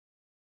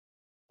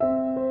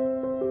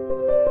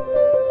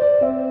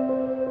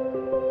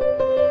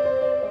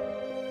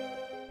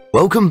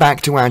Welcome back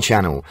to our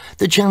channel,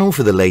 the channel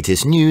for the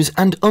latest news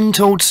and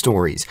untold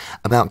stories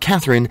about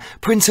Catherine,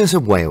 Princess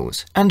of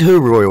Wales, and her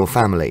royal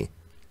family.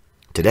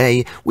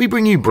 Today, we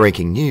bring you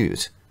breaking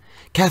news.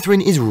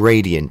 Catherine is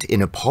radiant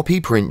in a poppy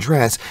print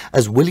dress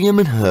as William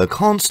and her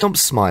can't stop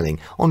smiling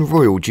on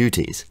royal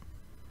duties.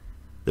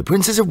 The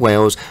Princess of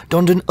Wales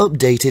donned an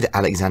updated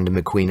Alexander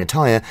McQueen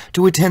attire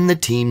to attend the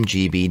Team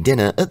GB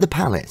dinner at the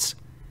Palace.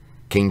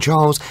 King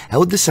Charles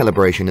held the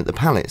celebration at the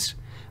Palace.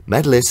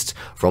 Medalists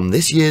from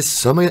this year's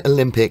Summer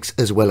Olympics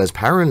as well as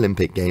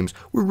Paralympic Games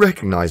were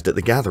recognised at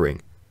the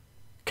gathering.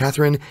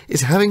 Catherine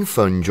is having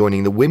fun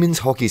joining the women's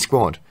hockey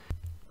squad.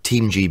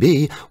 Team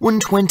GB won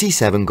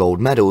 27 gold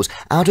medals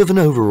out of an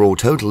overall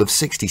total of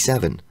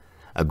 67,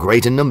 a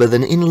greater number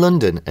than in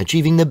London,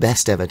 achieving the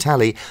best ever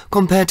tally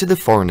compared to the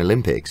foreign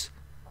Olympics.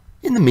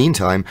 In the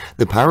meantime,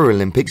 the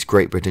Paralympics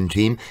Great Britain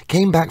team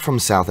came back from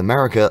South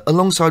America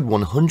alongside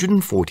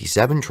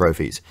 147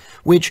 trophies,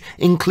 which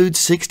includes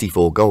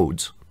 64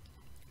 golds.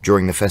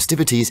 During the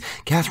festivities,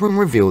 Catherine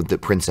revealed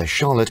that Princess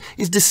Charlotte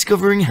is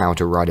discovering how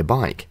to ride a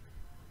bike.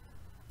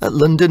 At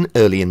London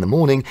early in the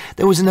morning,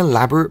 there was an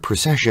elaborate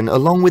procession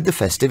along with the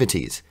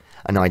festivities.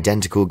 An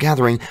identical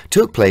gathering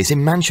took place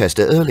in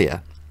Manchester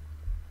earlier.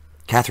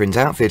 Catherine's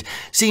outfit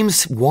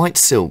seems white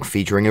silk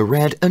featuring a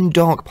red and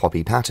dark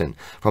poppy pattern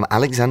from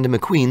Alexander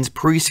McQueen's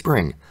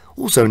Pre-Spring,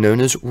 also known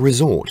as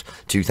Resort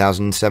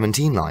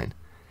 2017 line.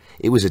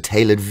 It was a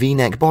tailored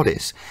V-neck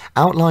bodice,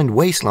 outlined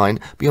waistline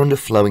beyond a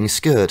flowing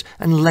skirt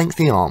and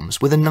lengthy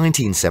arms with a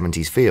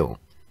 1970s feel.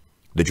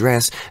 The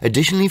dress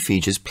additionally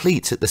features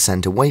pleats at the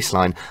center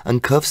waistline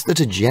and cuffs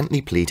that are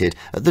gently pleated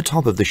at the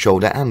top of the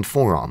shoulder and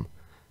forearm.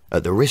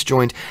 At the wrist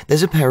joint,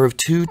 there's a pair of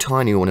two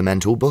tiny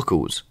ornamental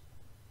buckles.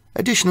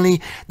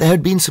 Additionally, there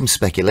had been some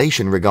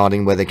speculation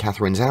regarding whether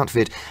Catherine's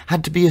outfit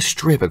had to be a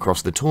strip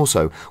across the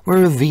torso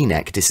where a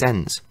V-neck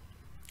descends.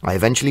 I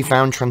eventually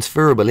found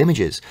transferable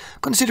images.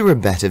 Consider a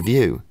better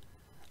view.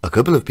 A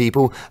couple of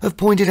people have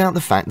pointed out the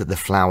fact that the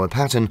flower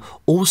pattern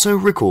also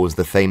recalls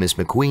the famous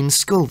McQueen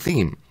skull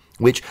theme,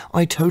 which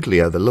I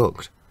totally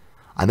overlooked.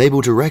 I'm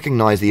able to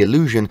recognize the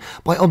illusion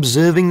by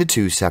observing the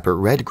two separate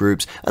red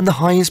groups and the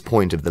highest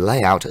point of the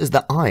layout as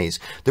the eyes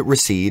that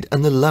recede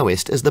and the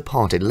lowest as the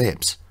parted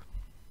lips.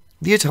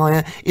 The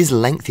attire is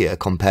lengthier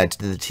compared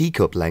to the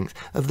teacup length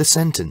of the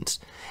sentence,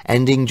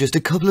 ending just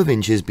a couple of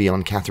inches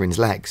beyond Catherine's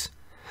legs,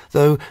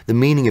 though the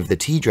meaning of the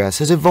tea dress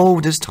has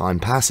evolved as time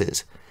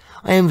passes.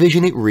 I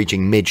envision it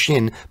reaching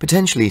mid-shin,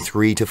 potentially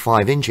 3 to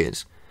 5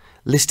 inches,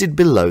 listed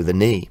below the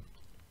knee.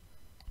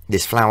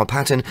 This flower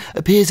pattern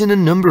appears in a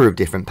number of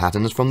different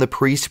patterns from the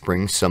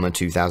Pre-Spring Summer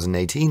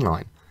 2018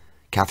 line.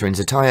 Catherine's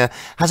attire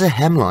has a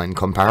hemline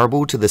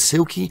comparable to the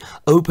silky,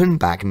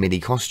 open-back midi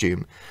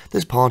costume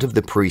that's part of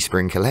the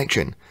Pre-Spring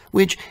collection,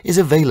 which is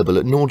available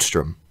at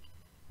Nordstrom.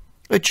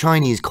 A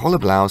Chinese collar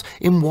blouse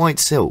in white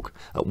silk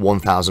at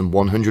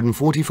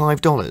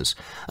 $1,145,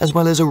 as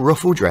well as a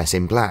ruffle dress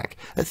in black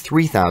at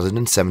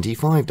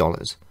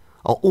 $3,075,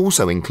 are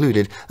also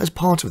included as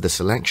part of the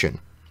selection.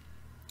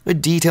 A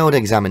detailed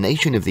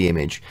examination of the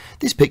image,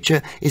 this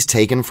picture is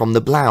taken from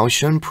the blouse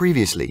shown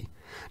previously.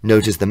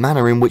 Notice the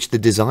manner in which the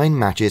design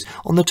matches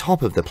on the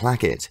top of the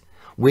placket,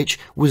 which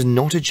was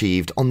not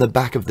achieved on the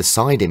back of the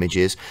side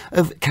images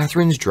of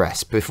Catherine's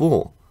dress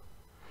before.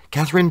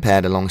 Catherine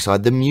paired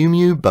alongside the Miu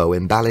Miu bow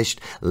embellished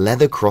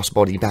leather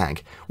crossbody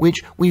bag,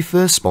 which we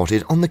first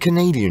spotted on the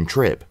Canadian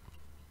trip.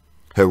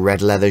 Her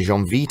red leather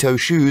Gianvito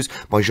shoes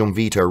by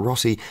Gianvito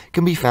Rossi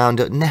can be found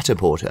at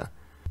Net-a-Porter.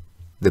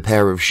 The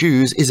pair of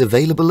shoes is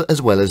available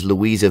as well as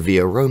Louisa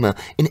Via Roma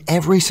in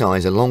every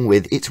size along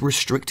with its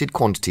restricted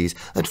quantities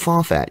at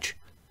Farfetch.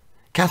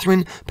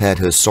 Catherine paired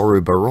her Sorrow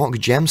Baroque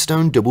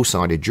gemstone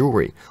double-sided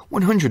jewellery,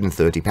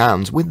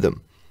 £130 with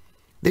them.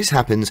 This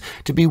happens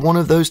to be one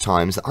of those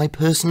times that I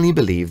personally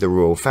believe the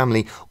royal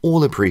family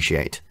all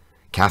appreciate.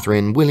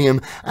 Catherine and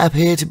William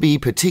appear to be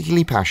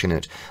particularly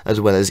passionate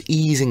as well as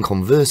ease in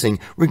conversing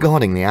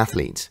regarding the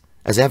athletes,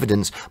 as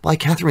evidenced by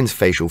Catherine's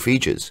facial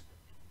features.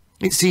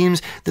 It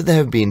seems that there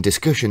have been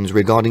discussions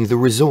regarding the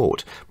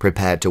Resort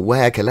Prepared to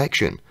Wear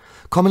collection,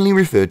 commonly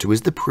referred to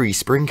as the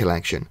Pre-Spring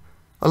collection,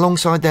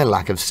 alongside their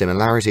lack of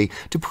similarity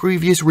to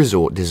previous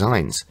resort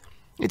designs.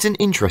 It's an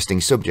interesting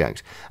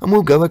subject, and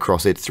we'll go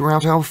across it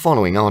throughout our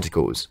following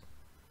articles.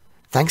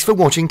 Thanks for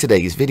watching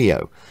today's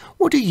video.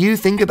 What do you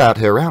think about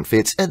her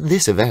outfits at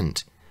this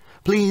event?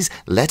 Please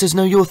let us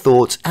know your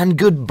thoughts, and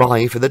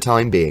goodbye for the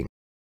time being.